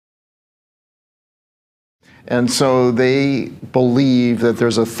And so they believe that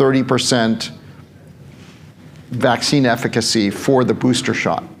there's a 30% vaccine efficacy for the booster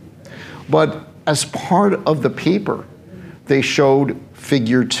shot. But as part of the paper, they showed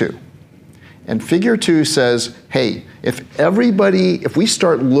figure 2. And figure 2 says, hey, if we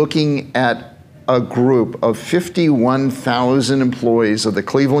start looking at a group of 51,000 employees of the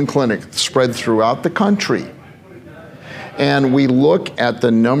Cleveland Clinic spread throughout the country, and we look at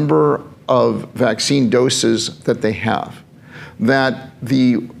the number of vaccine doses that they have, that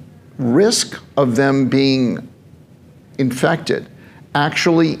the risk of them being infected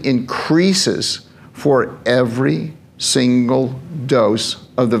actually increases for every single dose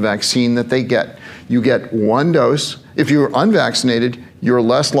of the vaccine that they get. You get 1 dose. If you're unvaccinated, you're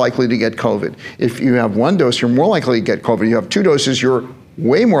less likely to get COVID. If you have 1 dose, you're more likely to get COVID. You have 2 doses, you're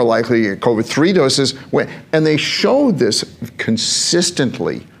way more likely to get COVID. 3 doses, and they showed this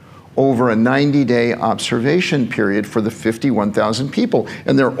consistently over a 90-day observation period for the 51,000 people.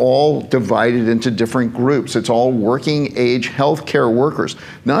 And they're all divided into different groups. It's all working age healthcare workers,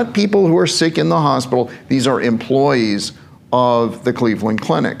 not people who are sick in the hospital. These are employees of the Cleveland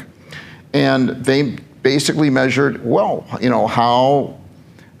Clinic. And they basically measured, well, how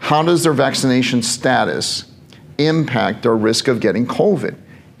does their vaccination status impact their risk of getting COVID?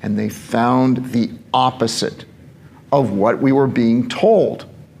 And they found the opposite of what we were being told.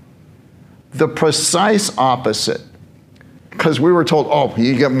 The precise opposite. Because we were told, oh,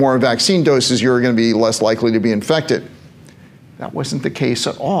 you get more vaccine doses, you're going to be less likely to be infected. That wasn't the case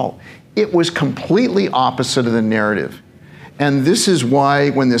at all. It was completely opposite of the narrative. And this is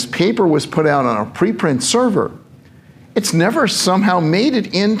why when this paper was put out on a preprint server, it's never somehow made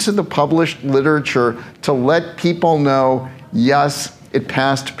it into the published literature to let people know, yes, it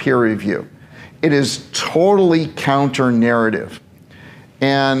passed peer review. It is totally counter-narrative.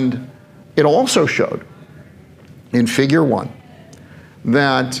 And it also showed in figure 1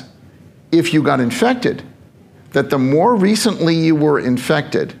 that if you got infected, that the more recently you were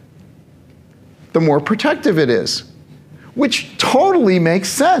infected, the more protective it is, which totally makes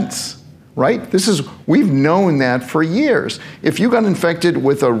sense, right? We've known that for years. If you got infected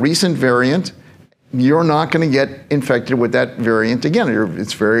with a recent variant, you're not going to get infected with that variant again.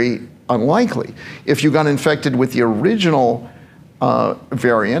 It's very unlikely. If you got infected with the original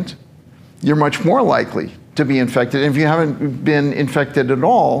variant, you're much more likely to be infected. And if you haven't been infected at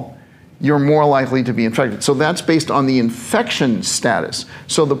all, you're more likely to be infected. So that's based on the infection status.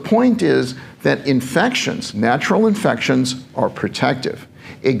 So the point is that infections, natural infections, are protective.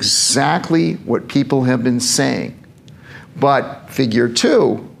 Exactly what people have been saying. But figure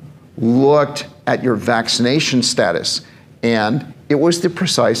 2 looked at your vaccination status, and it was the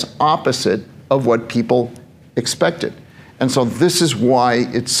precise opposite of what people expected. And so this is why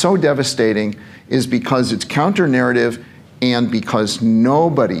it's so devastating, is because it's counter-narrative and because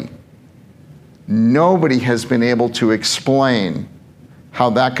nobody has been able to explain how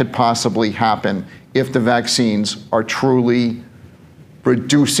that could possibly happen if the vaccines are truly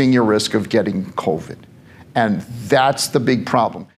reducing your risk of getting COVID. And that's the big problem.